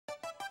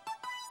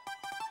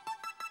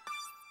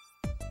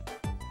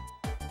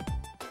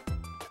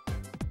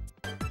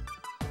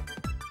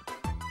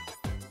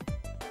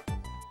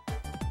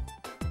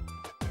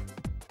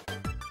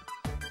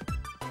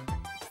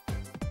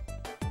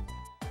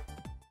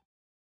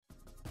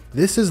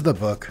This is the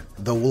book,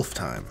 The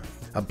Wolftime,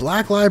 a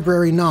Black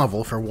Library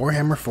novel for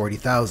Warhammer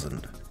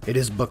 40,000. It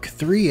is book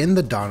 3 in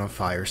the Dawn of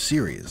Fire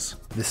series,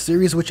 the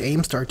series which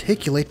aims to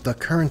articulate the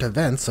current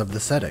events of the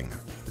setting.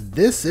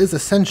 This is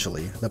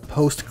essentially the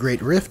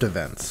post-Great Rift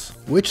events,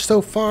 which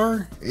so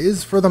far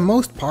is for the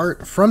most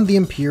part from the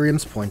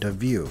Imperium's point of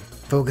view,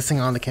 focusing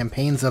on the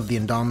campaigns of the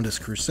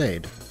Indomitus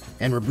Crusade,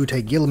 and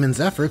Rabute Gilman's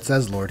efforts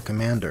as Lord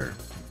Commander.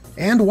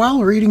 And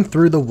while reading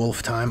through the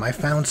Wolftime, I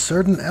found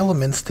certain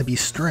elements to be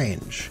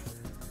strange,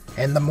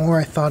 and the more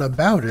I thought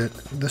about it,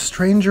 the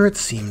stranger it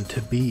seemed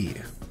to be.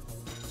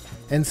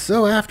 And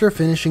so after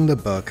finishing the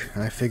book,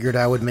 I figured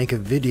I would make a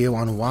video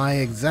on why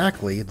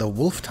exactly the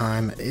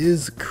Wolftime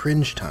is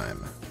cringe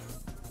time.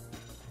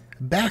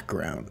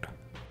 Background.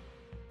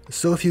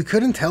 So if you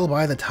couldn't tell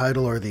by the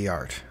title or the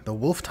art, the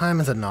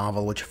Wolftime is a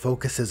novel which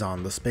focuses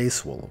on the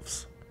Space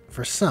Wolves.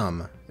 For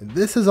some,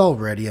 this is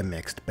already a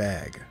mixed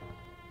bag.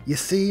 You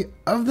see,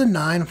 of the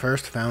 9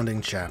 first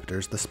founding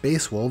chapters, the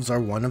Space Wolves are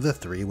one of the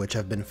 3 which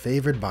have been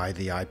favored by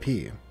the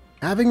IP,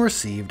 having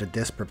received a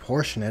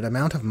disproportionate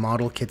amount of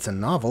model kits and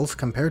novels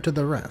compared to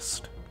the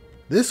rest.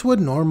 This would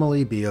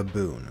normally be a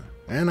boon,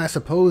 and I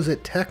suppose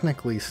it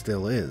technically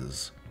still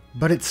is.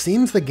 But it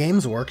seems the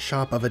Games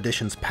Workshop of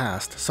editions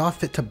past saw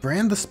fit to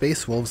brand the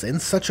Space Wolves in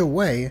such a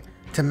way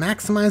to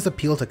maximize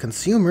appeal to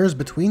consumers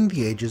between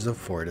the ages of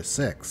 4 to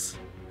 6.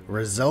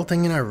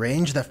 Resulting in a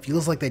range that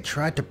feels like they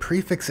tried to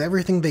prefix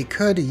everything they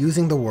could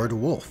using the word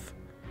wolf,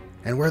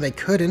 and where they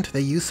couldn't,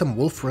 they used some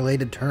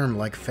wolf-related term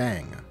like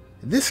fang.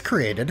 This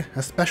created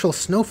a special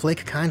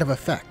snowflake kind of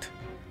effect,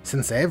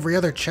 since every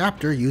other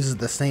chapter uses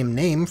the same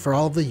name for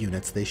all of the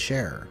units they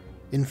share.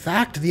 In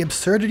fact, the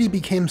absurdity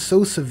became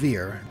so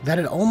severe that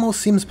it almost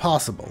seems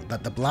possible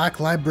that the Black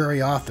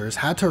Library authors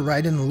had to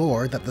write in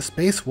lore that the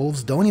Space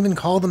Wolves don't even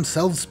call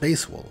themselves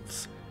Space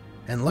Wolves,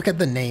 and look at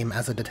the name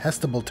as a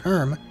detestable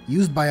term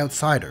used by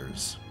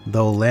outsiders.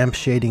 Though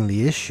lampshading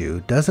the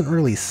issue doesn't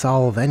really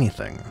solve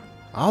anything.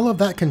 All of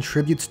that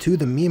contributes to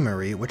the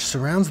memery which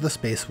surrounds the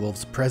Space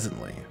Wolves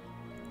presently.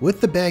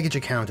 With the baggage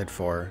accounted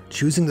for,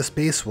 choosing the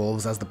Space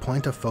Wolves as the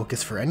point of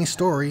focus for any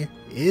story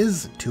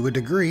is, to a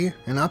degree,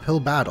 an uphill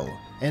battle,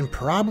 and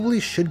probably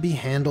should be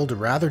handled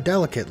rather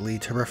delicately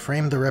to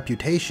reframe the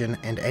reputation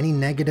and any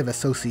negative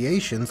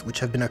associations which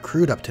have been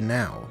accrued up to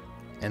now.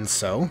 And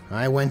so,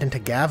 I went into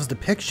Gav's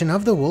depiction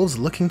of the wolves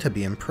looking to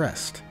be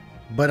impressed.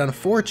 But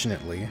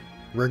unfortunately,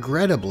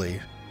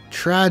 regrettably,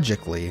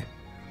 tragically,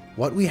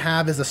 what we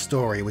have is a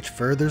story which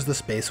furthers the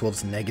Space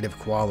Wolves' negative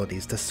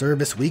qualities to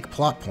service weak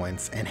plot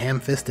points and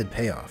ham-fisted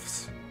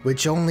payoffs,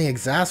 which only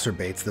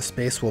exacerbates the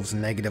Space Wolves'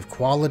 negative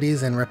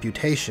qualities and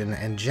reputation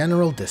and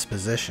general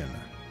disposition.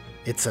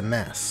 It's a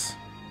mess.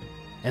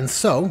 And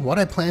so, what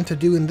I plan to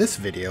do in this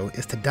video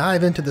is to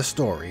dive into the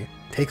story,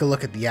 take a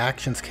look at the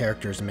actions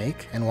characters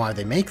make and why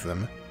they make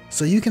them,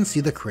 so you can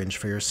see the cringe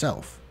for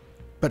yourself.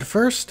 But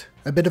first,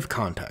 a bit of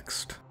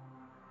context.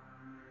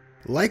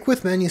 Like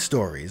with many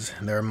stories,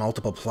 there are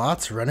multiple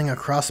plots running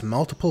across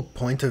multiple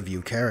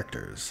point-of-view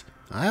characters.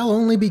 I'll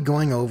only be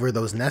going over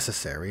those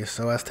necessary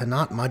so as to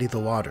not muddy the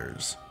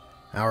waters.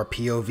 Our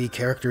POV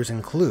characters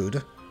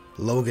include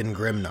Logan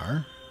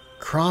Grimnar,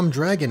 Crom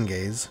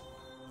Dragongaze,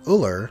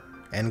 Uller,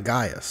 and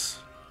Gaius.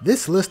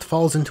 This list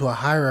falls into a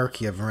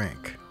hierarchy of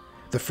rank.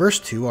 The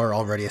first 2 are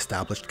already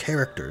established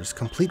characters,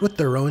 complete with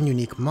their own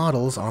unique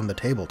models on the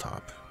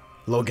tabletop.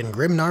 Logan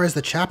Grimnar is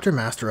the chapter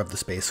master of the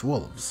Space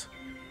Wolves.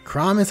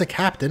 Crom is a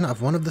captain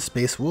of one of the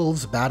Space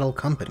Wolves' battle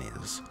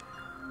companies.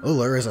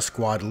 Uller is a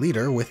squad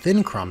leader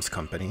within Crom's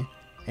company,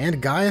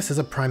 and Gaius is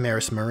a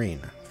Primaris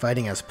Marine,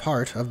 fighting as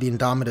part of the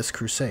Indomitus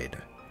Crusade.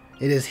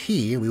 It is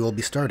he we will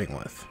be starting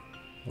with.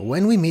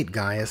 When we meet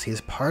Gaius, he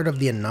is part of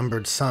the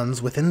unnumbered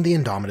sons within the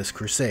Indomitus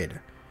Crusade,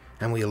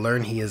 and we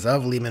learn he is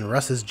of Leman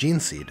Russ's gene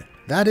seed.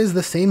 That is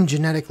the same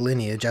genetic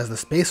lineage as the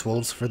Space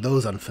Wolves for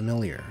those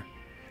unfamiliar.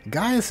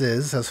 Gaius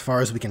is, as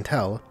far as we can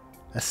tell,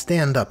 a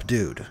stand-up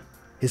dude.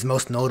 His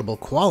most notable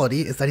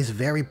quality is that he's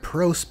very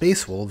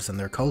pro-Space Wolves and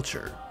their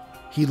culture.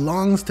 He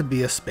longs to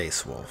be a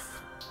Space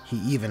Wolf. He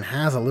even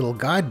has a little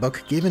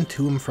guidebook given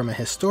to him from a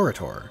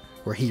historitor,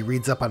 where he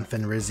reads up on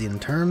Fenrisian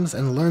terms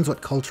and learns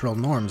what cultural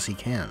norms he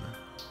can.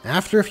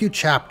 After a few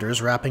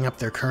chapters wrapping up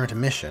their current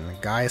mission,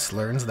 Gaius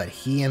learns that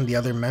he and the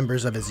other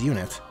members of his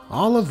unit,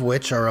 all of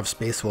which are of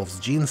Space Wolf's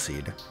gene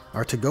seed,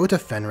 are to go to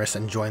Fenris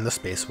and join the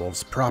Space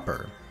Wolves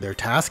proper. Their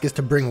task is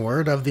to bring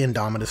word of the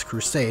Indomitus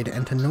Crusade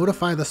and to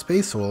notify the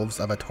Space Wolves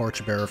of a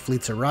Torchbearer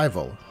fleet's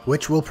arrival,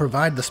 which will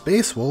provide the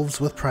Space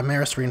Wolves with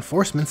Primaris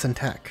reinforcements and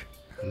tech.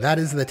 That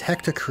is the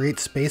tech to create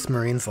Space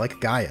Marines like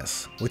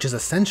Gaius, which is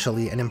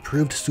essentially an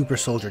improved super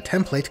soldier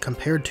template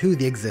compared to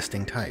the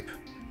existing type.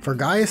 For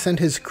Gaius and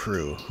his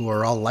crew, who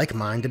are all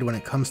like-minded when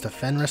it comes to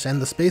Fenris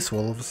and the Space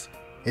Wolves,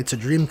 it's a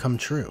dream come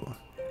true.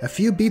 A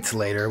few beats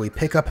later, we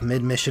pick up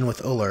mid-mission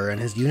with Uller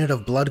and his unit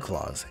of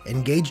Bloodclaws,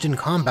 engaged in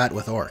combat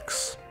with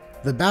orcs.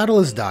 The battle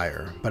is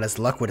dire, but as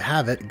luck would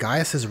have it,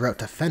 Gaius' route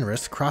to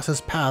Fenris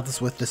crosses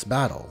paths with this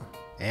battle,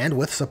 and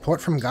with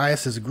support from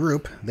Gaius'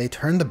 group, they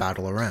turn the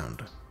battle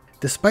around.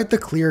 Despite the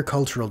clear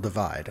cultural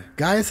divide,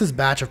 Gaius'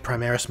 batch of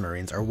Primaris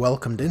Marines are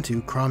welcomed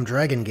into Crom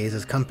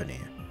Dragongaze's company.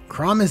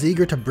 Crom is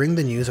eager to bring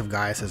the news of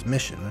Gaius'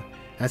 mission,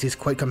 as he's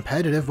quite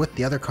competitive with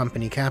the other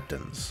company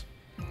captains.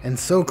 And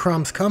so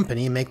Crom's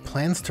company make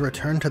plans to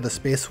return to the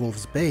Space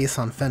Wolves' base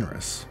on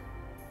Fenris.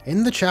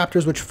 In the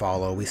chapters which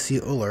follow, we see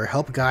Uller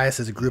help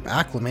Gaius' group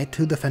acclimate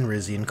to the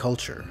Fenrisian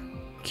culture.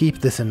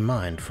 Keep this in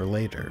mind for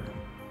later.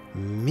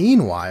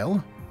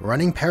 Meanwhile,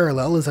 running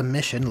parallel is a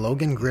mission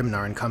Logan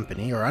Grimnar and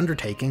company are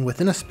undertaking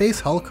within a space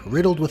hulk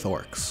riddled with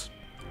orcs.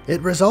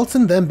 It results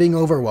in them being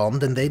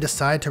overwhelmed and they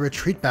decide to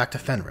retreat back to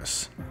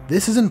Fenris.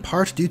 This is in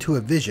part due to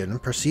a vision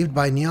perceived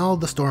by Njal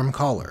the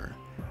Stormcaller,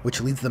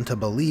 which leads them to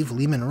believe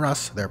Leman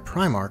Russ, their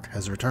Primarch,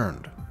 has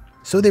returned.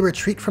 So they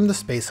retreat from the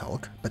space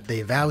hulk, but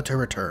they vow to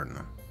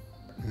return.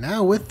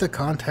 Now with the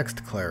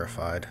context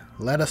clarified,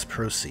 let us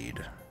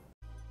proceed.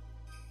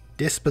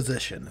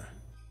 Disposition.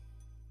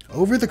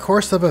 Over the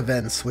course of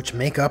events which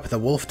make up the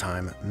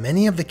Wolftime,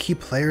 many of the key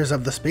players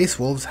of the Space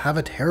Wolves have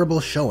a terrible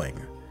showing.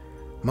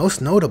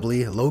 Most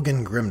notably,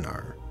 Logan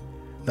Grimnar.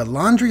 The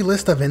laundry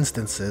list of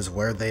instances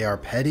where they are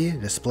petty,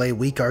 display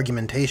weak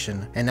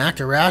argumentation, and act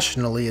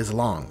irrationally is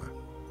long.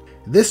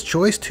 This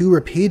choice to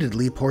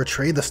repeatedly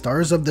portray the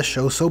stars of the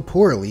show so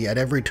poorly at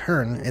every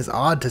turn is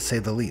odd to say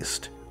the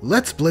least.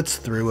 Let's blitz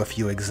through a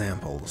few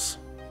examples.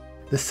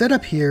 The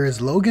setup here is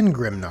Logan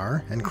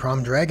Grimnar and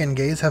Crom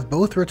Dragongaze have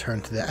both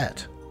returned to the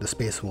Et, the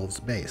Space Wolves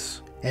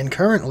base. And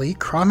currently,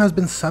 Crom has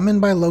been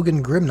summoned by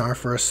Logan Grimnar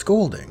for a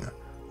scolding,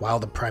 while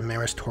the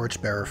Primaris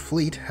Torchbearer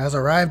fleet has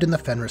arrived in the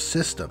Fenris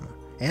system,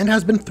 and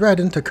has been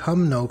threatened to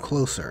come no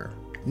closer.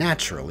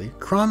 Naturally,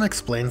 Crom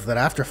explains that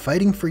after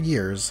fighting for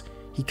years,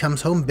 he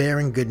comes home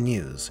bearing good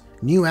news,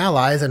 new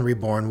allies and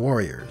reborn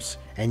warriors,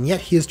 and yet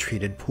he is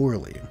treated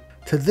poorly.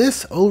 To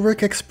this,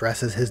 Ulrich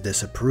expresses his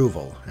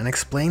disapproval, and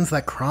explains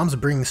that Crom's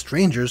bringing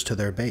strangers to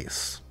their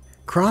base.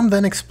 Crom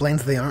then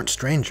explains they aren't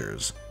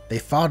strangers. They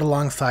fought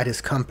alongside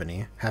his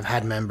company, have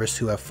had members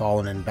who have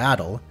fallen in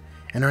battle,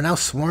 and are now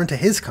sworn to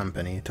his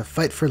company to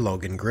fight for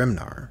Logan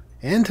Grimnar.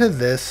 And to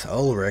this,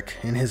 Ulrich,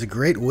 in his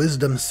great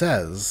wisdom,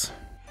 says,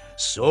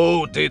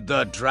 "So did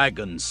the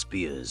dragon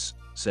spears,"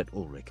 said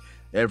Ulrich,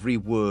 every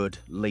word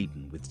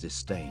laden with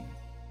disdain.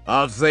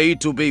 "Are they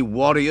to be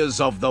warriors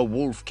of the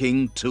Wolf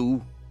King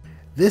too?"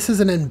 This is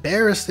an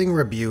embarrassing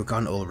rebuke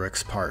on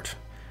Ulrich's part.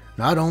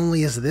 Not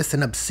only is this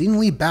an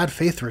obscenely bad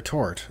faith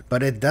retort,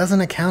 but it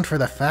doesn't account for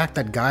the fact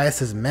that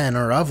Gaius' men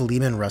are of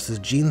Leman Russ's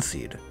gene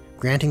seed,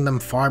 granting them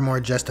far more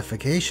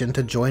justification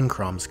to join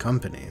Crom's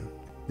company.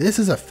 This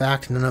is a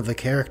fact none of the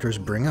characters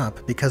bring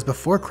up because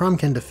before Crom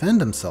can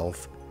defend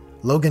himself,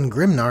 Logan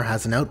Grimnar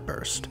has an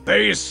outburst.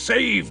 "They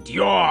saved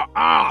your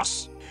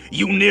ass!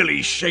 You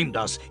nearly shamed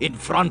us in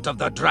front of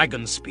the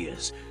dragon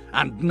spears,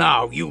 and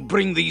now you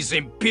bring these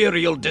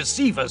Imperial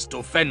deceivers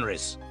to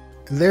Fenris."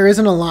 There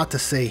isn't a lot to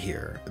say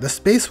here. The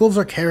Space Wolves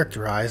are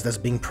characterized as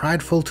being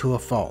prideful to a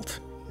fault.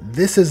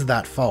 This is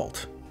that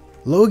fault.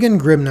 Logan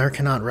Grimnar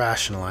cannot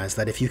rationalize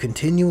that if you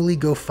continually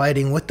go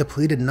fighting with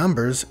depleted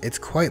numbers, it's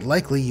quite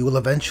likely you will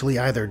eventually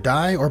either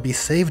die or be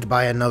saved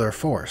by another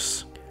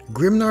force.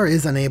 Grimnar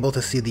is unable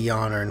to see the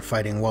honor in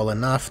fighting well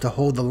enough to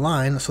hold the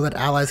line so that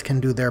allies can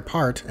do their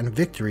part and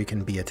victory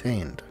can be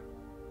attained.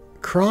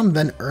 Crom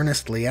then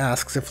earnestly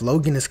asks if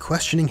Logan is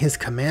questioning his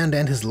command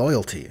and his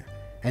loyalty,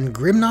 and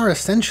Grimnar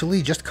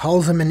essentially just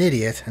calls him an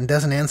idiot and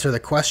doesn't answer the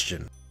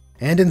question,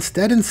 and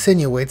instead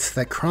insinuates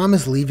that Crom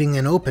is leaving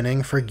an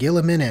opening for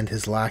Guilliman and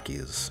his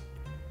lackeys.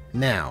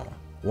 Now,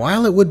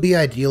 while it would be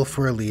ideal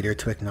for a leader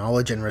to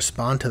acknowledge and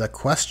respond to the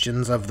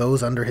questions of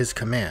those under his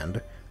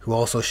command, who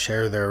also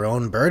share their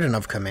own burden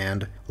of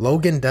command,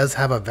 Logan does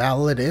have a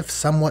valid if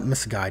somewhat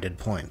misguided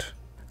point.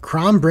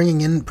 Crom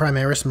bringing in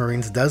Primaris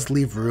Marines does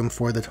leave room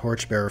for the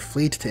Torchbearer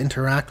fleet to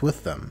interact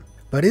with them,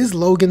 but is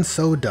Logan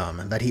so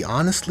dumb that he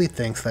honestly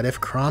thinks that if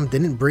Crom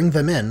didn't bring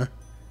them in,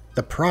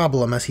 the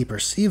problem as he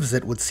perceives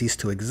it would cease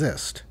to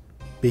exist?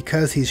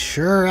 Because he's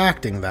sure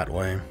acting that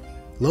way.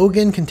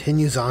 Logan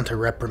continues on to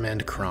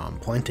reprimand Crom,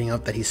 pointing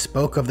out that he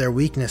spoke of their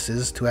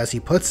weaknesses to, as he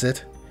puts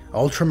it,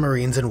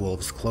 Ultramarines in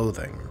wolves'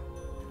 clothing.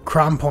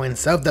 Crom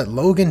points out that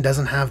Logan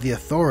doesn't have the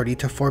authority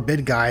to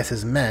forbid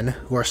Gaius' men,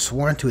 who are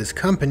sworn to his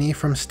company,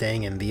 from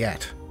staying in the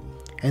Et.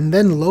 And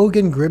then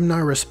Logan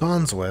Grimnar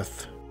responds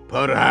with,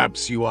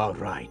 "Perhaps you are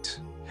right.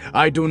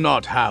 I do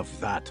not have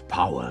that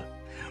power.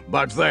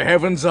 But the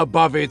heavens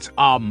above it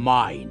are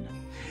mine.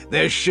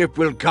 Their ship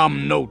will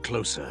come no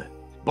closer.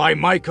 By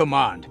my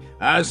command,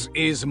 as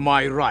is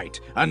my right,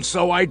 and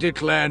so I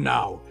declare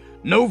now,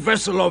 no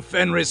vessel of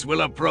Fenris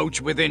will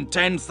approach within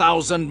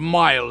 10,000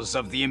 miles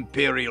of the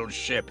Imperial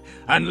ship,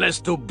 unless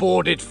to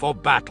board it for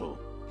battle.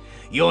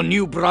 Your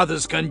new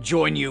brothers can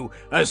join you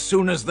as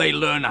soon as they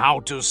learn how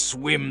to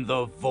swim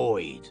the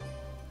void."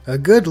 A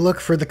good look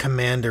for the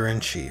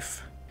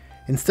Commander-in-Chief.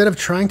 Instead of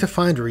trying to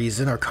find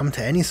reason or come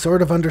to any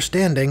sort of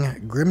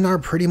understanding,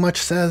 Grimnar pretty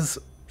much says,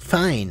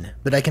 "Fine,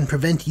 but I can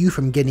prevent you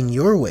from getting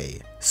your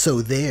way,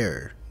 so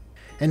there."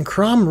 And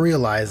Crom,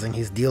 realizing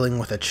he's dealing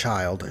with a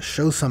child,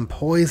 shows some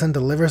poise and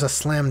delivers a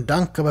slam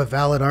dunk of a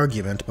valid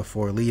argument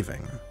before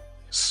leaving.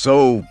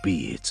 So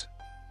be it.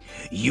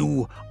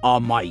 You are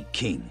my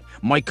king,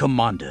 my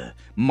commander,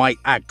 my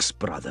axe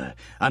brother,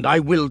 and I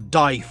will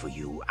die for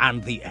you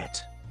and the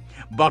Et.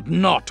 But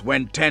not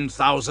when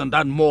 10,000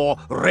 and more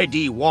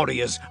ready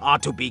warriors are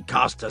to be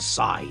cast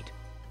aside.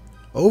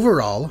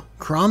 Overall,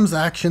 Crom's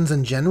actions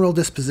and general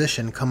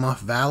disposition come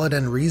off valid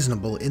and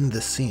reasonable in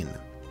this scene,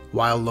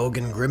 while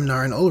Logan,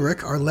 Grimnar, and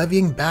Ulrich are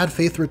levying bad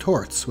faith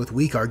retorts with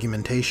weak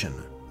argumentation.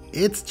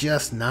 It's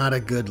just not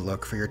a good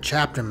look for your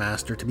chapter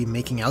master to be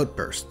making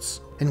outbursts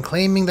and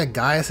claiming that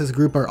Gaius'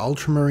 group are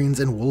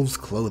ultramarines in wolves'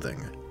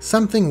 clothing,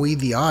 something we,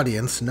 the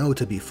audience, know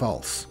to be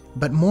false.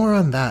 But more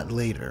on that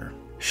later.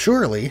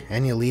 Surely,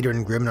 any leader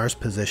in Grimnar's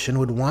position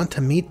would want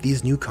to meet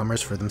these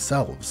newcomers for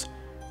themselves,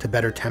 to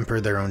better temper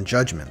their own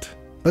judgment.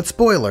 But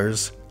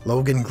spoilers,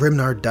 Logan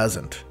Grimnar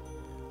doesn't.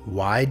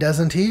 Why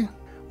doesn't he?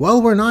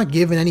 Well, we're not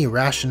given any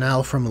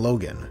rationale from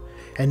Logan,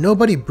 and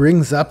nobody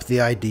brings up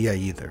the idea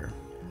either.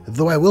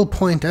 Though I will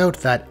point out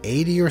that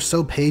 80 or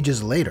so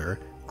pages later,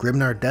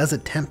 Grimnar does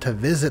attempt to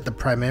visit the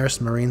Primaris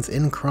Marines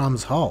in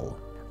Crom's Hall.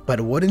 But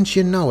wouldn't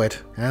you know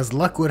it, as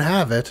luck would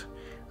have it,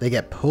 they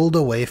get pulled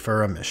away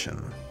for a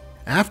mission.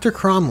 After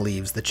Crom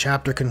leaves, the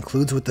chapter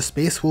concludes with the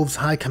Space Wolves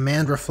High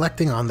Command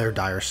reflecting on their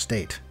dire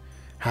state,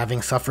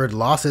 having suffered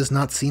losses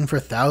not seen for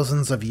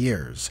thousands of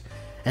years,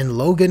 and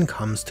Logan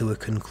comes to a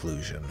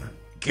conclusion.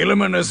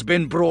 Guilliman has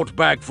been brought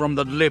back from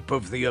the lip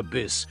of the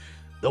abyss.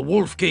 The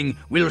Wolf King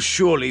will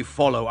surely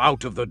follow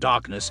out of the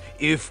darkness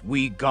if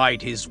we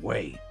guide his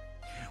way.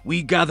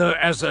 We gather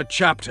as a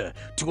chapter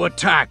to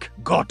attack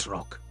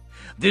Gotrok.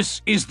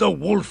 This is the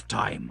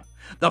Wolftime,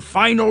 the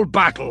final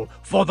battle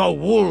for the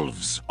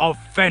Wolves of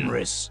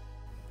Fenris.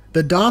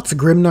 The dots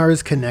Grimnar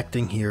is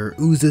connecting here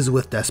oozes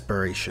with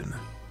desperation.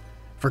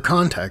 For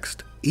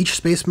context, each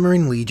Space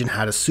Marine Legion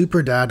had a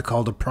super dad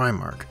called a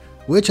Primarch,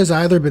 which has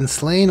either been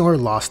slain or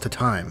lost to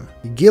time.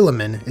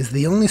 Guilliman is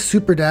the only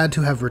super dad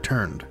to have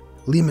returned.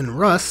 Leman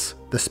Russ,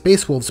 the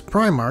Space Wolves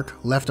Primarch,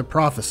 left a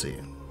prophecy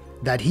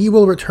that he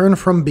will return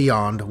from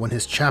beyond when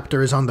his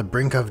chapter is on the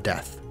brink of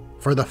death,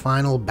 for the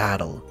final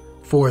battle,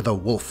 for the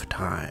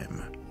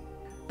Wolftime.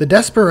 The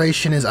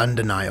desperation is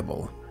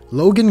undeniable.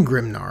 Logan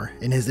Grimnar,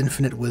 in his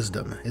infinite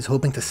wisdom, is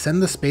hoping to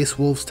send the Space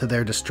Wolves to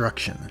their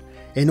destruction,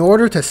 in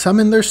order to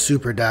summon their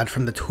super dad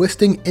from the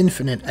twisting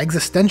infinite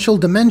existential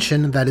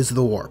dimension that is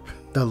the warp.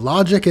 The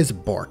logic is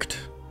borked.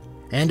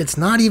 And it's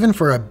not even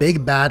for a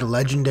big bad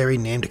legendary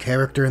named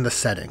character in the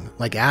setting,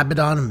 like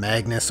Abaddon,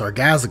 Magnus, or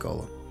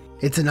Ghazghkull.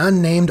 It's an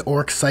unnamed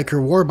orc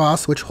psyker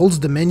warboss which holds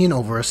dominion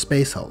over a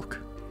Space Hulk.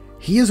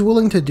 He is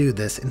willing to do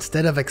this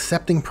instead of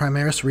accepting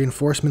Primaris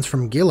reinforcements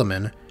from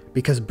Guilliman,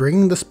 because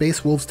bringing the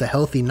Space Wolves to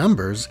healthy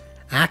numbers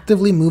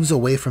actively moves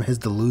away from his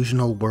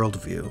delusional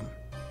worldview.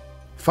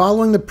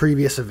 Following the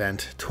previous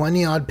event,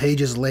 20-odd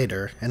pages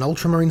later, an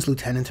Ultramarines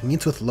lieutenant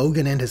meets with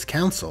Logan and his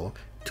council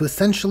to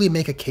essentially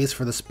make a case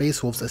for the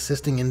Space Wolves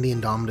assisting in the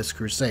Indomitus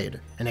Crusade,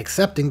 and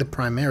accepting the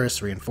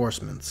Primaris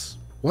reinforcements.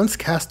 Once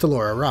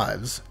Castellor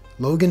arrives,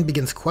 Logan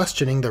begins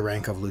questioning the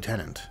rank of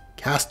lieutenant.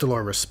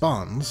 Castellor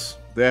responds,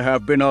 There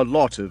have been a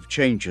lot of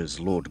changes,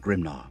 Lord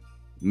Grimnar.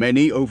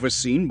 Many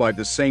overseen by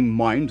the same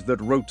mind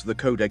that wrote the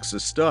Codex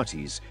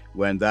Astartes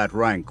when that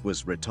rank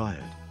was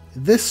retired.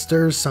 This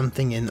stirs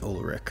something in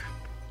Ulrich.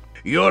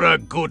 You're a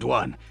good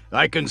one.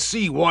 I can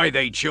see why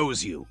they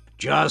chose you.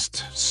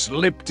 Just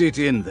slipped it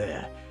in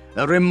there.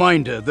 A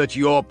reminder that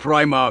your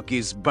Primarch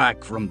is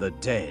back from the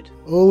dead.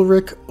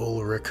 Ulrich.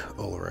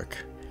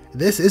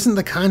 This isn't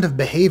the kind of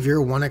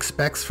behavior one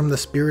expects from the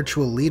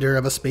spiritual leader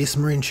of a Space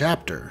Marine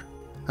chapter.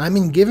 I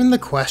mean, given the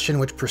question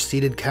which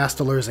preceded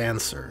Castellor's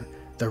answer,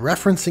 the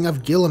referencing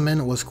of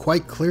Guilliman was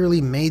quite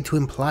clearly made to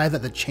imply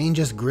that the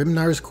changes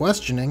Grimnar is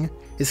questioning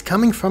is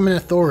coming from an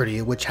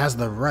authority which has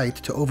the right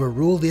to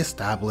overrule the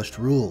established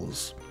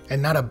rules,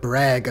 and not a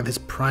brag of his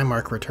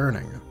Primarch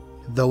returning,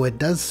 though it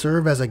does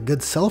serve as a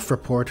good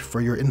self-report for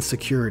your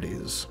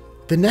insecurities.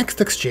 The next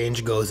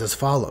exchange goes as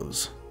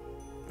follows.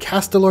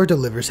 Castellor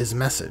delivers his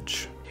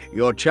message.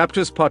 Your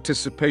chapter's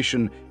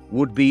participation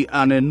would be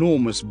an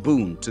enormous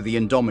boon to the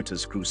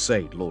Indomitus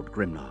Crusade, Lord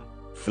Grimnar.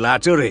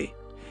 Flattery.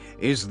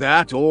 Is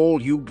that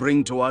all you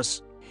bring to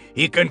us?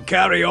 He can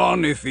carry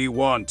on if he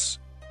wants.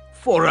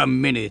 For a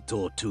minute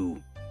or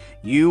two.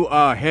 You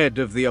are head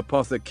of the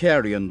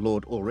Apothecarian,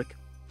 Lord Ulrich.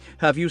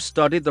 Have you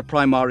studied the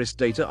Primaris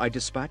data I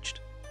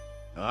dispatched?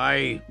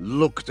 I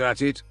looked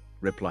at it,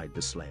 replied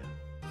the Slayer.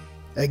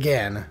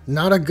 Again,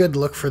 not a good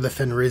look for the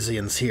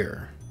Fenrisians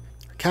here.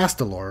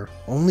 Castellor,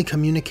 only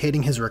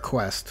communicating his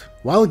request,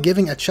 while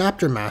giving a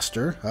chapter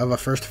master of a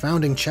first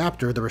founding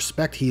chapter the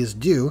respect he is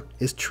due,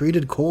 is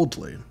treated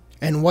coldly.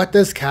 And what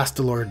does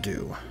Castellor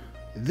do?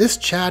 This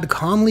Chad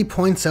calmly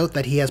points out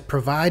that he has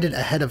provided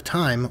ahead of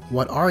time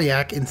what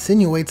Aryak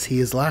insinuates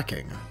he is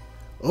lacking.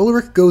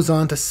 Ulrich goes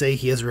on to say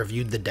he has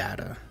reviewed the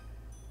data.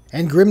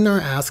 And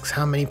Grimnar asks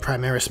how many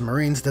Primaris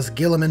Marines does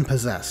Guilliman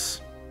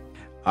possess?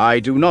 I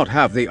do not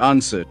have the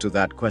answer to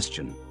that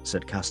question,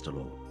 said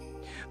Castellor.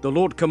 The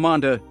Lord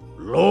Commander...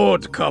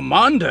 Lord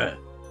Commander!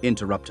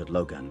 Interrupted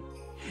Logan.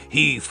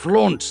 He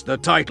flaunts the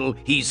title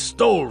he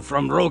stole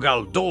from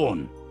Rogal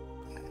Dorn.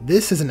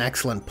 This is an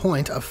excellent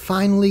point of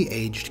finely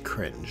aged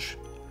cringe.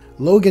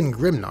 Logan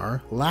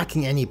Grimnar,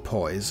 lacking any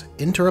poise,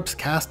 interrupts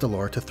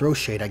Castalor to throw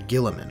shade at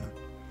Guilliman.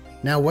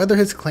 Now whether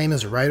his claim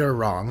is right or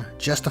wrong,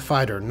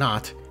 justified or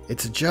not,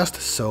 it's just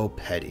so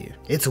petty.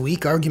 It's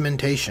weak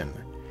argumentation.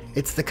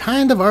 It's the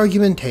kind of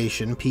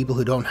argumentation people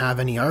who don't have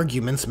any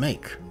arguments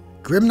make.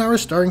 Grimnar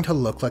is starting to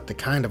look like the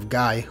kind of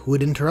guy who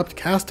would interrupt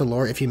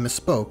Castalor if he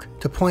misspoke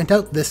to point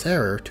out this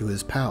error to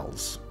his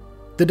pals.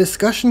 The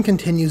discussion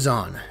continues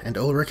on, and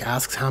Ulrich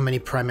asks how many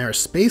Primaris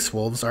Space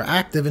Wolves are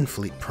active in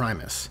Fleet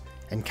Primus,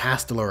 and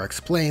Castalor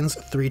explains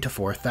 3,000 to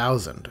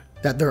 4,000,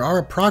 that there are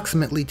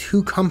approximately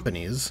 2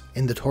 companies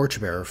in the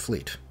Torchbearer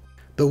fleet.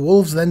 The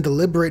wolves then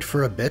deliberate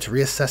for a bit,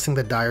 reassessing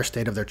the dire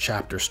state of their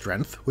chapter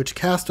strength, which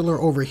Castalor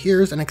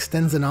overhears and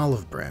extends an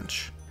olive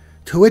branch.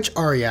 To which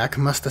Aryak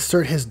must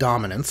assert his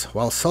dominance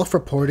while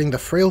self-reporting the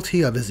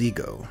frailty of his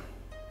ego.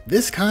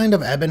 This kind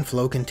of ebb and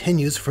flow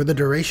continues for the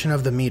duration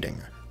of the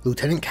meeting.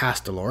 Lieutenant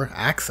Castalor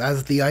acts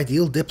as the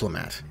ideal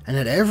diplomat, and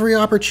at every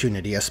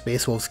opportunity a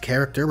Space Wolf's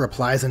character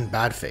replies in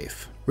bad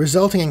faith,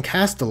 resulting in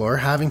Castalor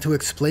having to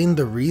explain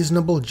the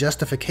reasonable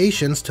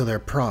justifications to their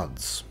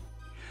prods.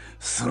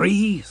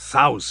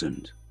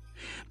 3,000.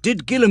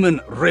 Did Guilliman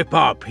rip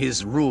up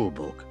his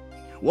rulebook?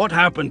 What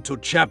happened to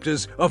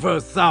chapters of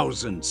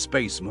 1,000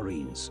 Space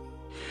Marines?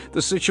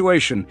 The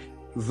situation,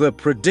 the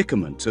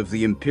predicament of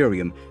the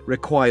Imperium,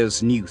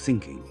 requires new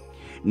thinking.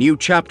 New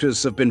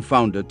chapters have been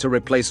founded to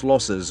replace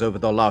losses over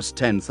the last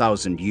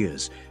 10,000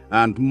 years,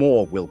 and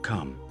more will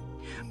come.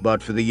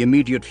 But for the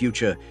immediate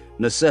future,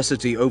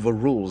 necessity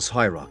overrules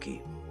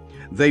hierarchy.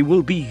 They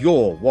will be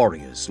your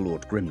warriors,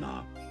 Lord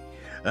Grimnar.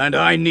 And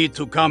I need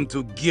to come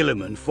to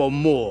Guilliman for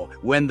more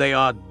when they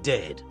are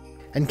dead.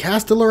 And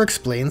Castalor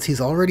explains he's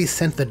already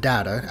sent the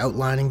data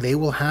outlining they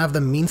will have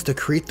the means to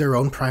create their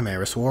own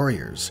Primaris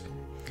warriors,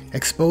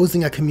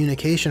 exposing a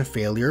communication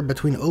failure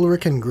between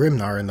Ulrich and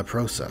Grimnar in the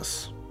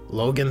process.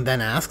 Logan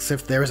then asks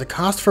if there is a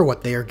cost for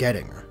what they are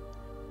getting.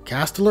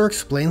 Castalor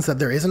explains that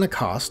there isn't a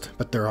cost,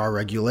 but there are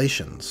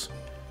regulations,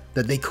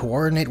 that they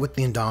coordinate with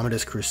the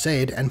Indomitus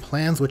Crusade and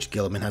plans which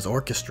Guilliman has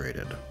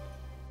orchestrated.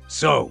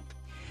 So,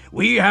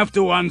 we have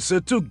to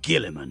answer to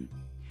Guilliman.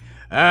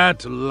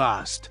 At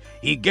last,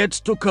 he gets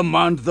to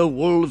command the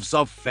Wolves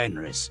of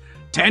Fenris,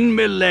 10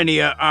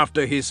 millennia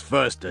after his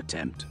first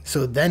attempt.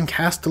 So then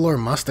Castalor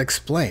must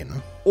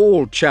explain.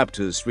 All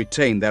chapters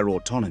retain their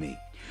autonomy,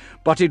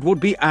 but it would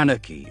be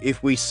anarchy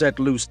if we set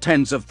loose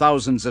tens of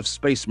thousands of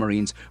Space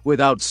Marines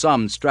without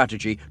some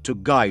strategy to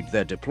guide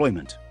their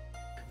deployment.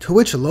 To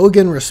which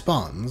Logan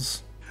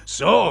responds,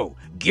 So,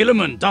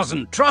 Guilliman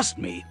doesn't trust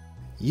me?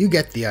 You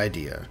get the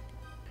idea.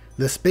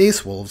 The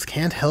Space Wolves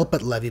can't help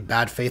but levy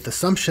bad faith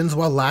assumptions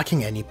while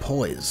lacking any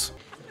poise.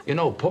 You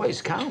know,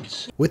 poise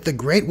counts. With the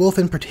Great Wolf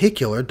in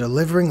particular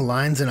delivering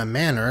lines in a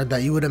manner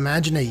that you would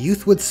imagine a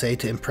youth would say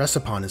to impress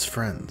upon his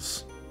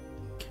friends.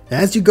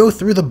 As you go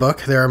through the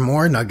book, there are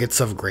more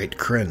nuggets of great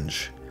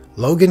cringe.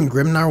 Logan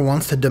Grimnar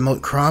wants to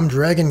demote Crom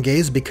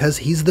Dragongaze because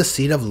he's the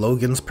seat of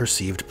Logan's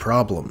perceived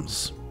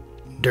problems.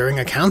 During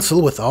a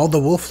council with all the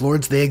Wolf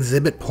Lords, they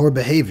exhibit poor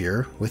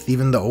behavior, with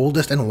even the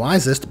oldest and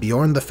wisest,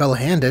 Bjorn the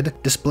Fell-Handed,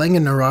 displaying a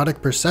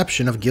neurotic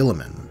perception of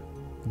Guilliman.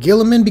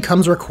 Guilliman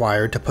becomes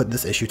required to put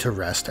this issue to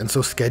rest and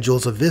so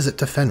schedules a visit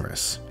to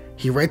Fenris.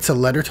 He writes a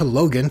letter to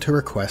Logan to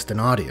request an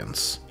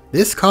audience.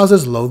 This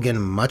causes Logan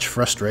much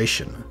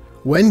frustration.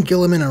 When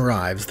Guilliman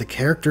arrives, the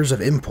characters of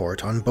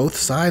import on both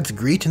sides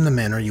greet in the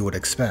manner you would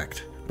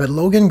expect. But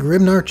Logan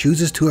Grimnar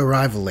chooses to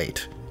arrive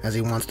late, as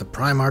he wants the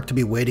Primarch to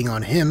be waiting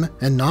on him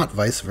and not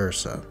vice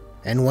versa.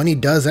 And when he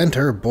does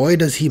enter, boy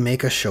does he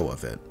make a show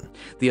of it.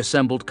 The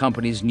assembled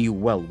companies knew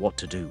well what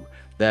to do,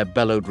 their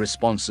bellowed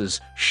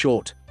responses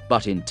short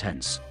but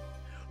intense.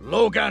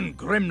 Logan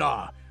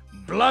Grimnar,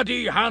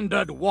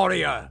 bloody-handed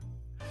warrior.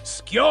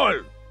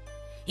 Skjold!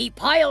 He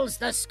piles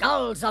the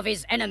skulls of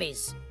his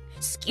enemies.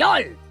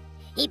 Skjold!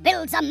 He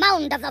builds a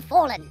mound of the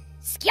fallen.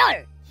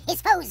 Skjold!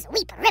 His foes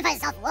weep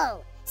rivers of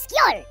woe.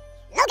 Skjold!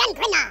 Logan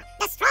Grimnar,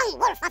 the strong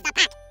wolf of the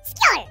pack.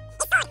 Skjold!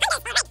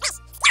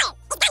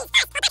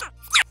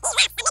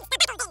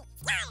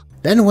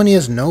 Then when he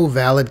has no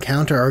valid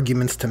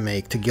counter-arguments to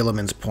make to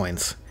Guilliman's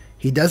points,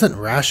 he doesn't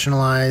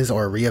rationalize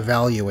or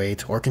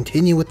reevaluate or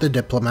continue with the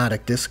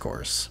diplomatic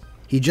discourse.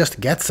 He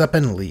just gets up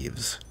and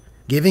leaves,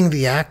 giving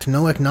the act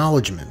no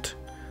acknowledgement,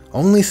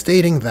 only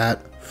stating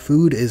that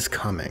food is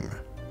coming.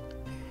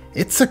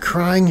 It's a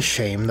crying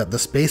shame that the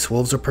Space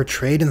Wolves are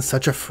portrayed in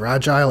such a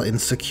fragile,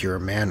 insecure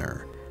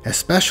manner,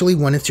 especially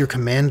when it's your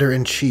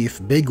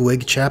Commander-in-Chief,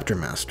 Bigwig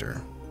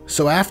Chaptermaster.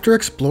 So after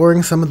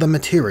exploring some of the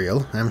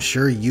material, I'm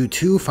sure you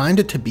too find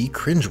it to be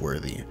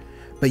cringeworthy,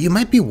 but you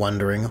might be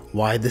wondering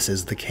why this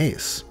is the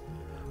case.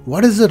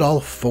 What is it all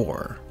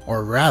for?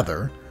 Or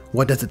rather,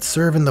 what does it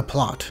serve in the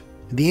plot?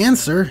 The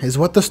answer is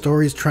what the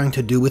story is trying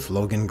to do with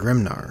Logan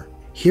Grimnar.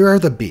 Here are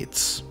the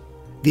beats.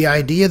 The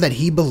idea that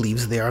he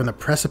believes they are on the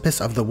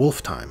precipice of the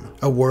Wolftime,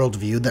 a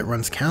worldview that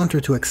runs counter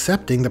to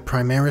accepting the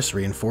Primaris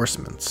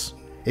reinforcements.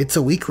 It's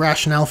a weak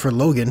rationale for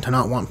Logan to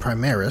not want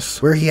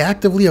Primaris, where he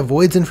actively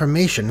avoids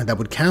information that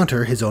would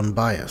counter his own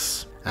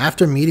bias.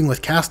 After meeting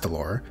with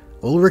Castalor,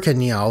 Ulrich and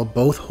Njal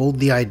both hold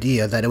the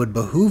idea that it would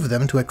behoove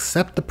them to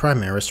accept the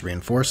Primaris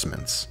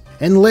reinforcements.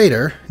 And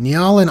later,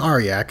 Njal and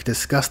Aryak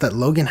discuss that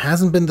Logan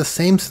hasn't been the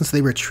same since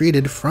they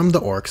retreated from the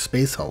Orc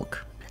Space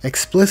Hulk,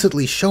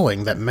 explicitly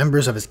showing that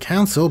members of his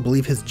council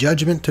believe his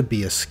judgment to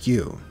be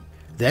askew.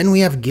 Then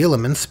we have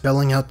Guilliman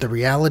spelling out the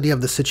reality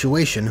of the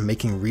situation,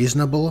 making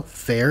reasonable,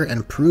 fair,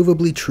 and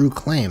provably true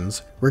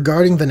claims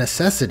regarding the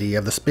necessity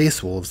of the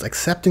Space Wolves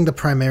accepting the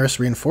Primaris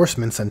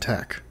reinforcements and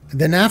tech.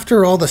 Then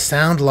after all the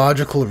sound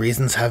logical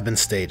reasons have been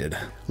stated,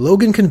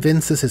 Logan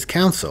convinces his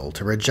council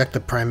to reject the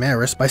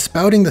Primaris by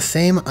spouting the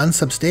same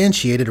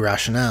unsubstantiated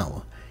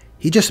rationale.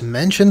 He just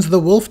mentions the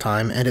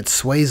Wolftime and it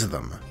sways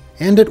them.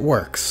 And it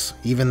works,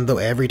 even though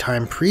every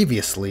time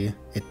previously,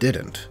 it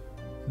didn't.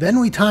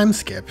 Then we time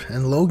skip,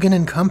 and Logan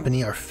and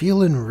company are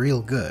feeling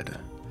real good.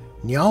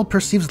 Njal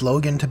perceives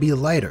Logan to be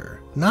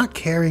lighter, not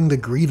carrying the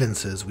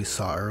grievances we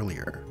saw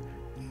earlier.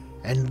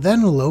 And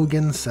then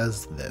Logan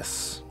says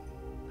this.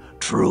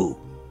 True.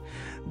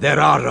 There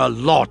are a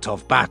lot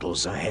of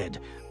battles ahead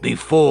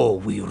before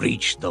we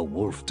reach the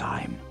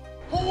Wolftime.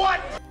 What?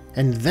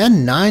 And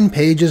then 9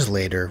 pages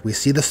later, we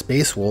see the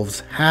Space Wolves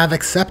have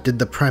accepted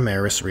the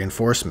Primaris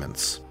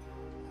reinforcements.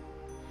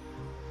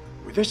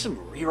 Were there some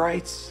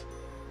rewrites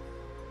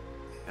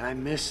that I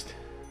missed?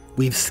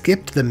 We've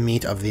skipped the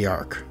meat of the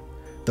arc,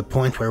 the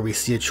point where we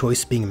see a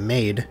choice being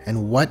made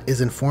and what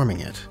is informing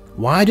it.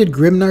 Why did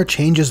Grimnar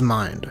change his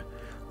mind?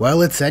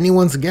 Well, it's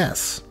anyone's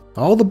guess.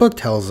 All the book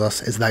tells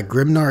us is that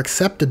Grimnar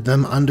accepted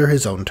them under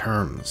his own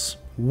terms.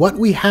 What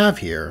we have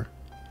here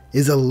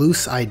is a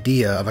loose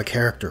idea of a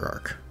character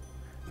arc,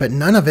 but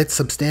none of it's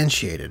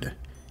substantiated.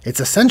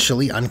 It's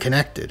essentially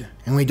unconnected,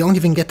 and we don't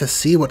even get to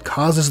see what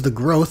causes the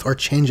growth or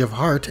change of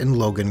heart in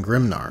Logan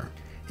Grimnar.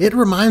 It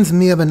reminds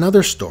me of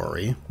another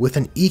story with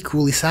an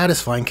equally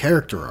satisfying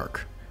character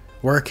arc,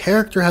 where a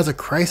character has a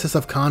crisis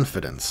of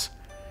confidence,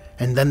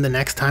 and then the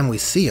next time we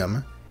see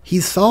him,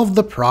 he's solved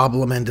the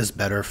problem and is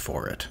better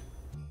for it.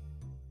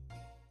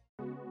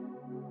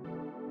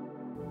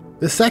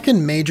 The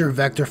second major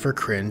vector for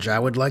cringe I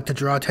would like to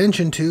draw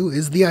attention to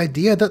is the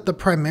idea that the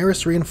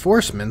Primaris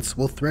reinforcements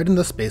will threaten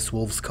the Space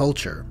Wolves'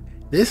 culture.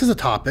 This is a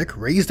topic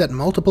raised at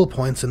multiple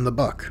points in the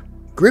book.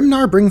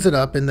 Grimnar brings it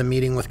up in the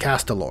meeting with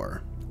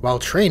Castalor. While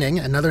training,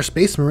 another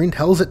Space Marine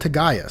tells it to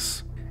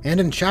Gaius. And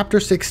in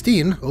chapter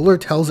 16, Uller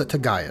tells it to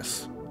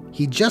Gaius.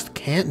 He just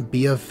can't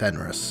be of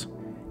Fenris.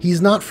 He's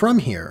not from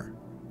here.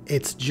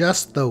 It's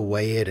just the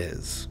way it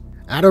is.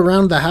 At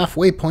around the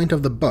halfway point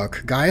of the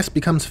book, Gaius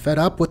becomes fed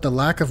up with the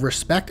lack of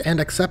respect and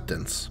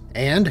acceptance,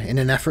 and, in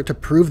an effort to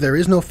prove there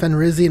is no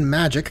Fenrisian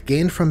magic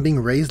gained from being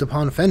raised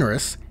upon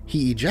Fenris,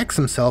 he ejects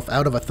himself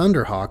out of a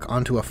Thunderhawk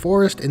onto a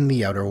forest in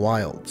the Outer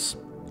Wilds.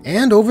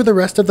 And over the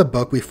rest of the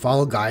book we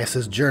follow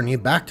Gaius' journey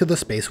back to the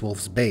Space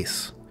Wolves'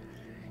 base.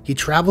 He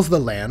travels the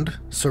land,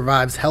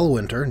 survives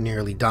Hellwinter,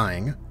 nearly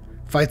dying,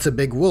 fights a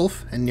big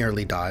wolf and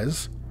nearly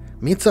dies,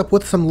 meets up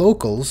with some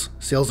locals,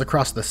 sails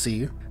across the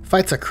sea,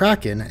 fights a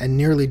kraken and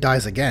nearly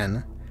dies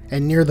again,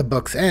 and near the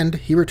book's end,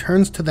 he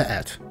returns to the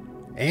Et.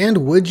 And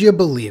would you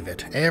believe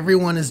it,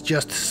 everyone is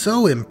just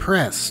so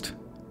impressed.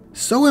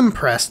 So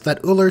impressed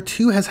that Uller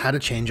too has had a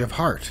change of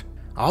heart.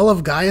 All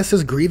of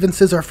Gaius'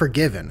 grievances are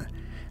forgiven,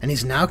 and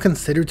he's now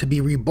considered to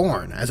be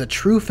reborn as a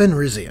true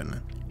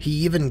Fenrisian. He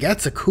even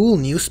gets a cool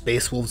new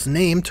Space Wolf's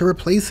name to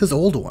replace his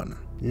old one.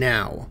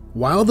 Now,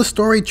 while the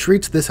story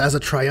treats this as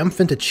a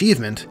triumphant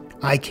achievement,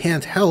 I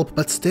can't help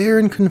but stare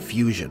in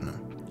confusion.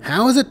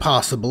 How is it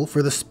possible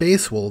for the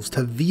Space Wolves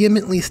to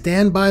vehemently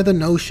stand by the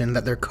notion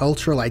that their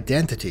cultural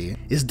identity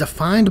is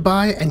defined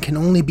by and can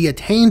only be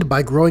attained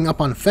by growing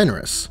up on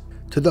Fenris,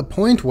 to the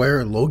point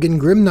where Logan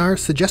Grimnar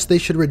suggests they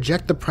should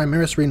reject the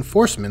Primaris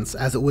reinforcements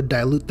as it would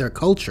dilute their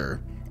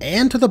culture,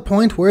 and to the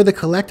point where the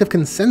collective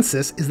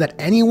consensus is that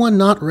anyone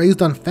not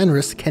raised on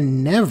Fenris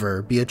can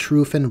never be a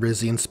true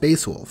Fenrisian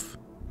Space Wolf?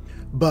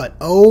 But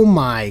oh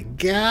my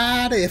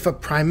god, if a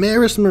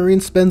Primaris Marine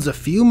spends a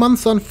few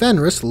months on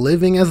Fenris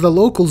living as the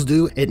locals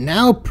do, it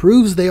now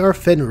proves they are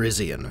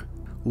Fenrisian.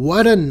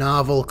 What a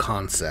novel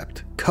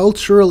concept.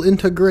 Cultural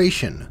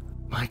integration.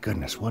 My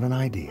goodness, what an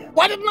idea.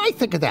 Why didn't I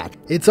think of that?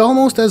 It's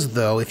almost as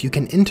though if you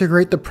can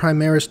integrate the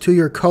Primaris to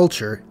your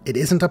culture, it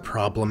isn't a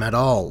problem at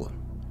all.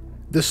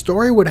 The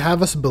story would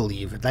have us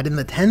believe that in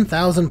the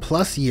 10,000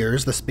 plus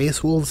years the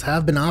Space Wolves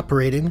have been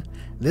operating,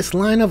 this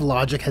line of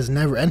logic has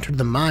never entered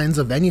the minds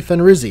of any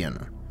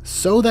Fenrisian,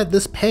 so that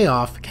this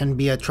payoff can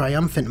be a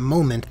triumphant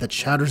moment that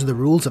shatters the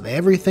rules of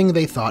everything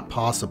they thought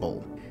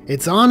possible.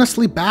 It's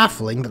honestly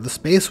baffling that the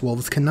Space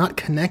Wolves cannot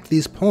connect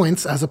these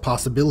points as a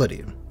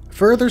possibility.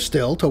 Further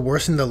still, to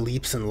worsen the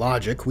leaps in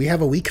logic, we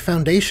have a weak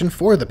foundation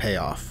for the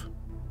payoff.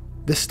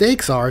 The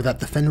stakes are that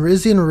the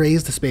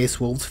Fenrisian-raised Space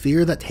Wolves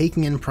fear that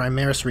taking in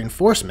Primaris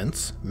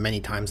reinforcements, many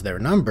times their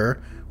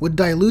number, would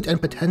dilute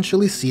and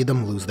potentially see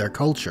them lose their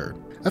culture.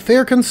 A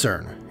fair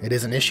concern. It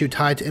is an issue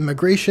tied to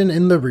immigration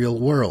in the real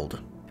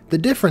world. The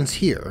difference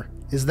here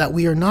is that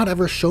we are not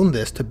ever shown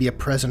this to be a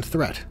present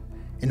threat.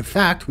 In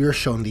fact, we are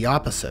shown the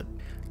opposite.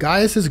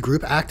 Gaius'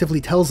 group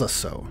actively tells us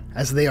so,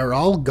 as they are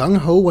all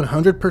gung-ho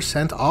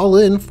 100% all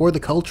in for the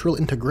cultural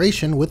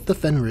integration with the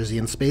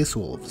Fenrisian Space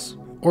Wolves.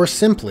 Or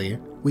simply,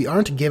 we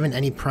aren't given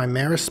any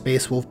Primaris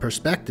Space Wolf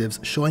perspectives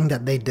showing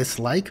that they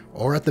dislike,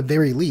 or at the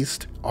very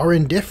least, are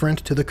indifferent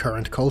to the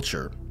current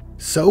culture.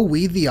 So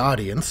we, the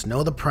audience,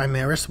 know the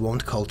Primaris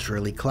won't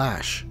culturally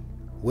clash.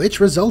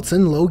 Which results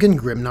in Logan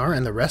Grimnar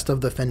and the rest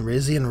of the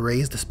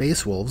Fenrisian-raised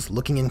Space Wolves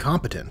looking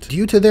incompetent,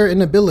 due to their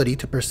inability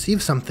to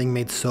perceive something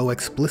made so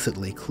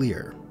explicitly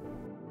clear.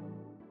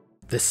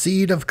 The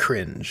Seed of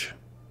Cringe.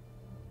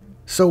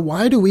 So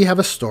why do we have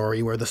a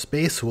story where the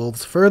Space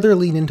Wolves further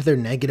lean into their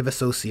negative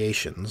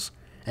associations,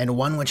 and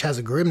one which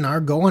has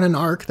Grimnar go on an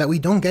arc that we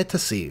don't get to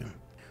see?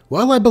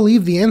 Well, I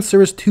believe the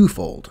answer is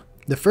twofold.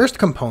 The first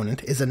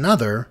component is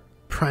another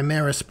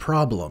Primaris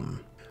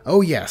problem.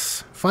 Oh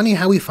yes, funny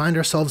how we find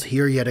ourselves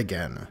here yet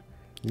again.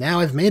 Now,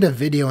 I've made a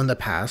video in the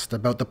past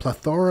about the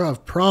plethora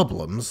of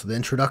problems the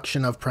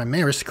introduction of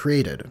Primaris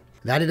created.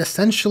 That it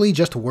essentially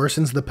just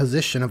worsens the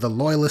position of the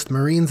Loyalist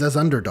Marines as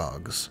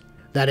underdogs.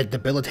 That it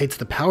debilitates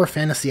the power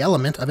fantasy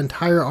element of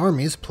entire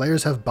armies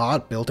players have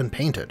bought, built, and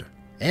painted.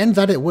 And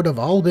that it would have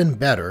all been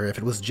better if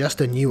it was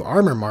just a new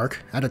armor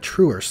mark at a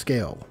truer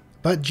scale.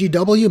 But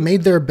GW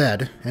made their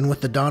bed, and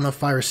with the Dawn of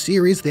Fire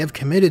series they have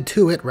committed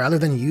to it rather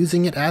than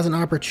using it as an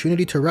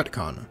opportunity to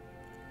retcon.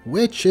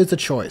 Which is a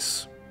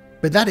choice.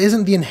 But that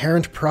isn't the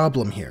inherent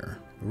problem here.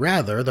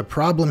 Rather, the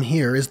problem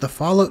here is the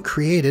fallout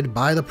created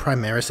by the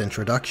Primaris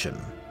introduction.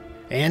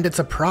 And it's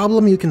a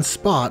problem you can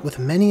spot with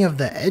many of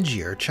the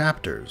edgier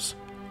chapters,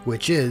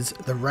 which is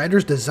the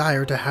writer's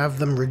desire to have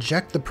them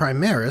reject the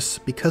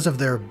Primaris because of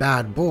their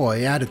bad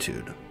boy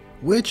attitude.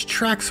 Which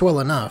tracks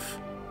well enough.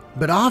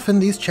 But often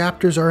these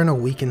chapters are in a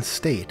weakened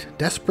state,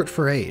 desperate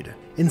for aid,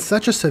 in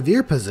such a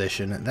severe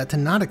position that to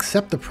not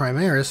accept the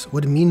Primaris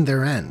would mean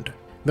their end.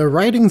 The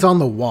writing's on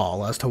the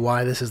wall as to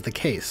why this is the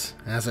case,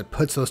 as it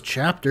puts those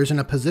chapters in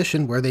a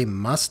position where they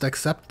must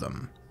accept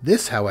them.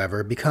 This,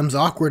 however, becomes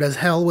awkward as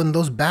hell when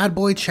those bad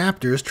boy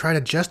chapters try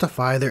to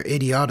justify their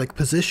idiotic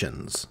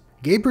positions.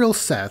 Gabriel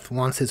Seth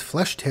wants his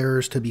flesh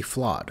terrors to be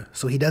flawed,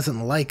 so he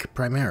doesn't like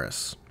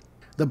Primaris.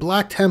 The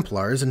Black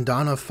Templars in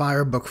Dawn of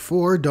Fire Book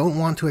 4 don't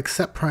want to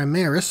accept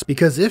Primaris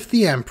because if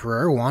the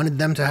Emperor wanted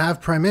them to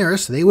have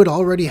Primaris, they would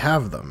already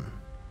have them.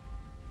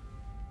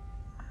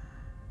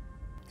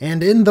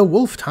 And in the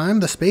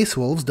Wolftime, the Space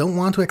Wolves don't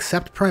want to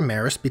accept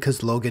Primaris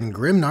because Logan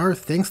Grimnar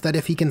thinks that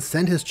if he can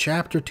send his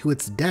chapter to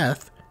its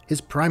death,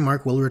 his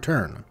Primarch will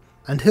return,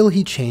 until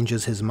he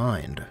changes his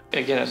mind.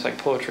 Again, it's like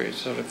poetry,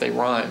 so if they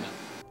rhyme.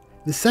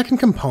 The second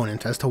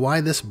component as to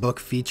why this book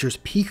features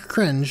peak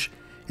cringe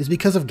is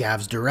because of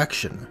Gav's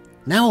direction.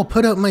 Now I'll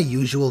put out my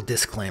usual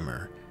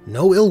disclaimer.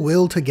 No ill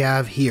will to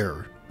Gav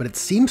here, but it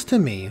seems to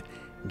me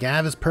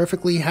Gav is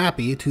perfectly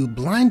happy to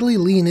blindly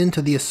lean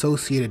into the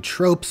associated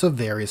tropes of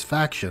various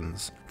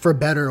factions, for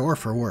better or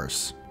for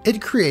worse.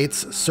 It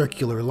creates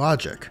circular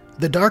logic.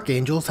 The Dark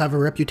Angels have a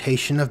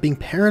reputation of being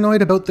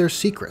paranoid about their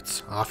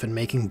secrets, often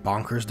making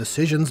bonkers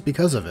decisions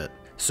because of it.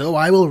 So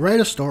I will write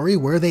a story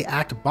where they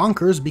act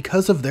bonkers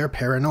because of their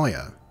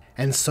paranoia.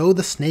 And so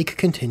the snake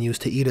continues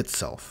to eat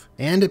itself,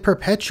 and it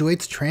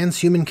perpetuates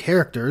transhuman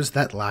characters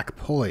that lack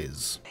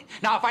poise.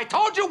 Now, if I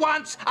told you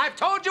once, I've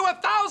told you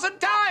 1,000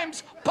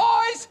 times!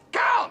 Poise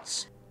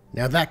counts!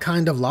 Now that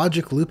kind of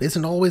logic loop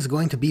isn't always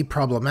going to be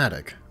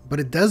problematic, but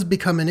it does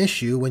become an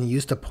issue when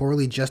used to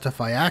poorly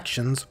justify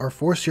actions or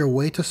force your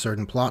way to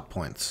certain plot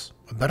points.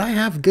 But I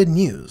have good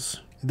news.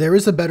 There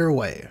is a better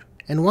way.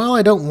 And while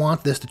I don't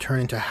want this to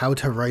turn into how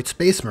to write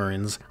Space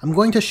Marines, I'm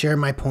going to share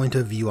my point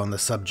of view on the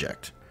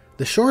subject.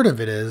 The short of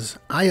it is,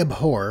 I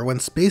abhor when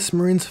Space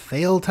Marines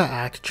fail to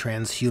act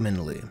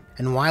transhumanly.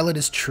 And while it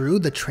is true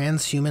the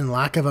transhuman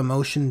lack of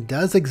emotion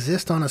does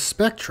exist on a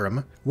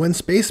spectrum, when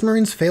Space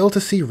Marines fail to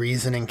see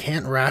reason and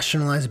can't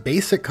rationalize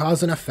basic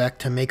cause and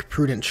effect to make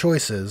prudent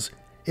choices,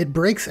 it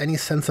breaks any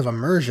sense of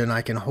immersion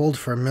I can hold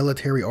for a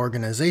military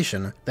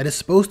organization that is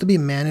supposed to be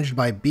managed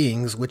by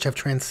beings which have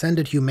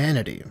transcended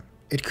humanity.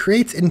 It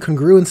creates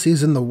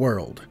incongruencies in the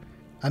world.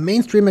 A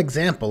mainstream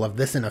example of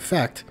this in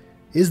effect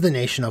is the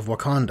nation of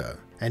Wakanda,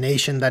 a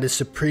nation that is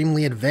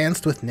supremely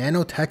advanced with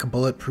nanotech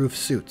bulletproof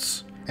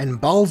suits,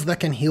 and balls that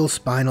can heal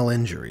spinal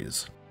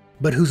injuries,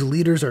 but whose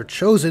leaders are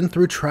chosen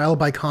through trial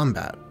by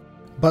combat.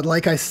 But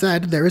like I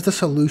said, there is a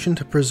solution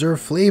to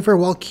preserve flavor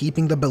while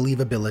keeping the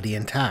believability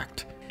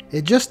intact.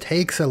 It just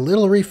takes a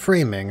little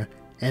reframing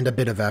and a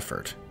bit of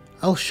effort.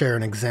 I'll share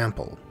an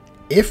example.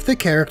 If the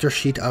character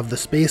sheet of the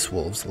Space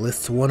Wolves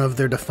lists one of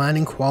their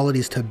defining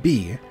qualities to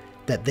be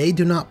that they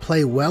do not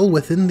play well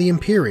within the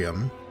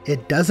Imperium,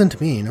 it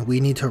doesn't mean we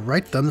need to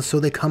write them so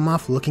they come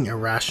off looking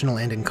irrational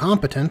and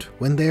incompetent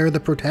when they are the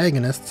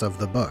protagonists of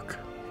the book.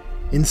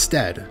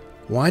 Instead,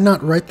 why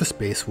not write the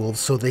Space Wolves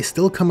so they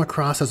still come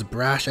across as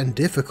brash and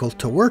difficult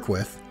to work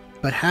with,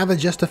 but have a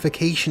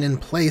justification in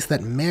place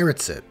that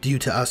merits it due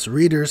to us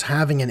readers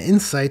having an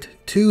insight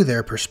to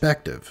their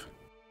perspective?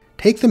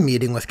 Take the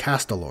meeting with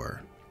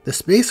Castalor. The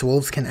Space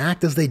Wolves can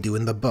act as they do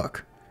in the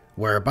book,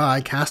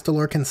 whereby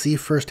Castellor can see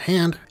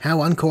firsthand how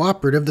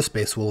uncooperative the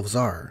Space Wolves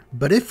are.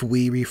 But if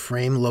we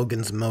reframe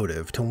Logan's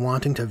motive to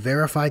wanting to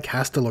verify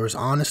Castellor's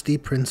honesty,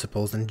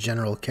 principles, and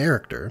general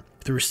character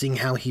through seeing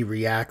how he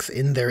reacts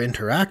in their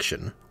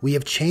interaction, we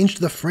have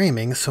changed the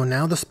framing so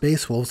now the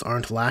Space Wolves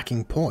aren't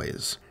lacking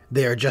poise.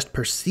 They are just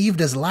perceived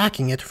as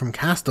lacking it from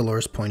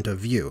Castellor's point of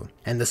view,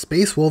 and the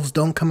Space Wolves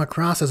don't come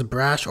across as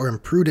brash or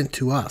imprudent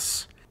to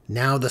us.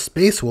 Now the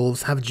Space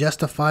Wolves have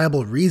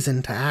justifiable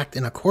reason to act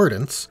in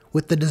accordance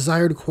with the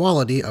desired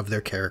quality of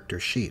their character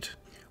sheet,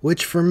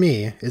 which for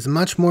me is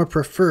much more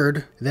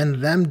preferred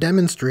than them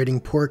demonstrating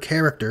poor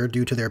character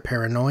due to their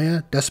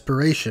paranoia,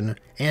 desperation,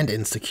 and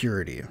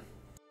insecurity.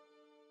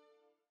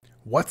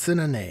 What's in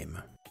a name?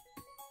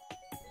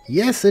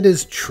 Yes, it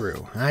is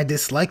true, I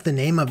dislike the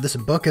name of this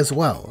book as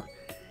well.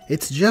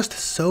 It's just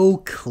so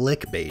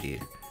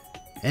clickbaity.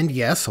 And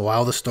yes,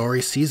 while the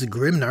story sees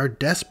Grimnar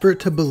desperate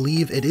to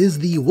believe it is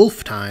the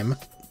Wolftime,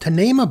 to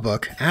name a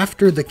book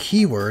after the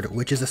keyword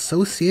which is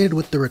associated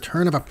with the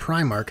return of a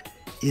Primarch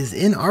is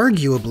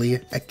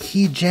inarguably a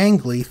key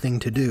jangly thing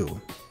to do.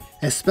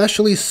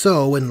 Especially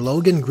so when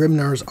Logan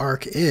Grimnar's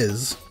arc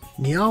is,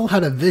 Njal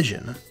had a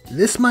vision,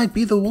 this might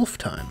be the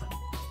Wolftime.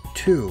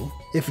 2.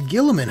 If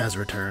Guilliman has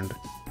returned,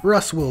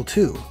 Russ will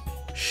too.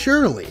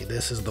 Surely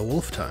this is the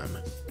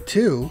Wolftime.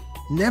 2.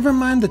 Never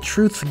mind the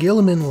truths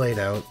Guilliman laid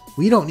out,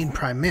 we don't need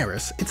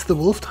Primaris, it's the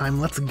Wolftime,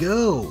 let's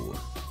go!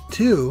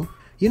 2.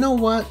 You know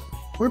what?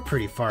 We're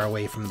pretty far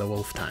away from the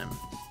Wolftime.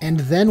 And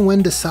then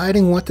when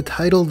deciding what to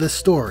title this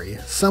story,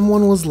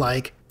 someone was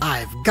like,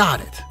 I've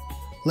got it!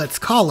 Let's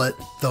call it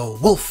the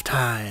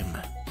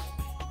Wolftime!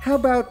 How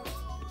about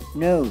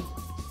no?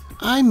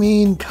 I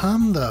mean,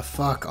 come the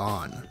fuck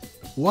on.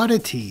 What a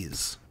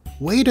tease.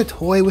 Way to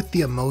toy with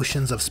the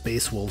emotions of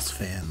Space Wolves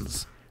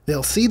fans.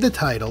 They'll see the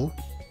title,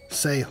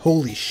 say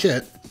holy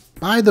shit,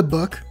 buy the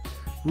book,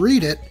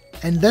 read it,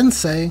 and then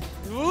say,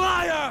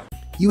 liar!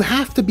 You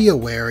have to be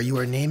aware you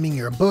are naming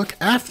your book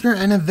after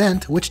an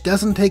event which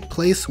doesn't take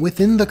place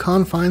within the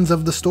confines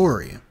of the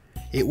story.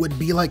 It would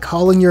be like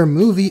calling your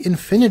movie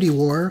Infinity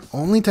War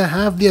only to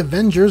have the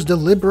Avengers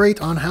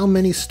deliberate on how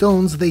many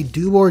stones they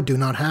do or do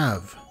not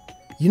have.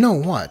 You know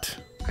what?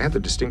 I had the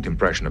distinct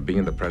impression of being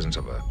in the presence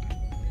of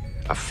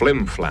a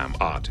flim-flam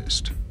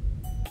artist.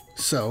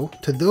 So,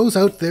 to those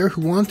out there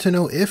who want to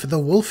know if the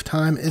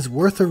Wolftime is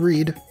worth a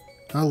read,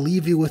 I'll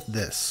leave you with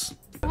this.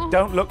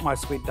 Don't look, my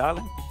sweet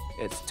darling.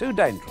 It's too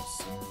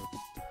dangerous.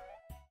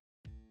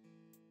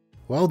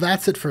 Well,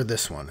 that's it for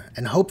this one,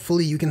 and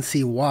hopefully you can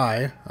see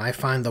why I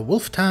find the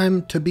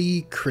Wolftime to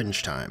be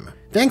cringe time.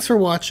 Thanks for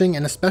watching,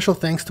 and a special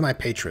thanks to my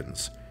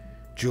patrons,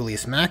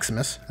 Julius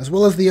Maximus, as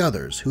well as the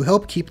others who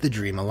help keep the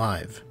dream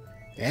alive.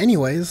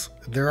 Anyways,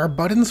 there are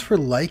buttons for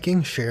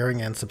liking,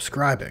 sharing, and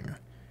subscribing.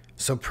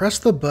 So press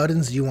the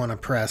buttons you want to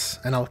press,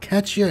 and I'll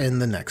catch you in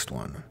the next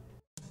one.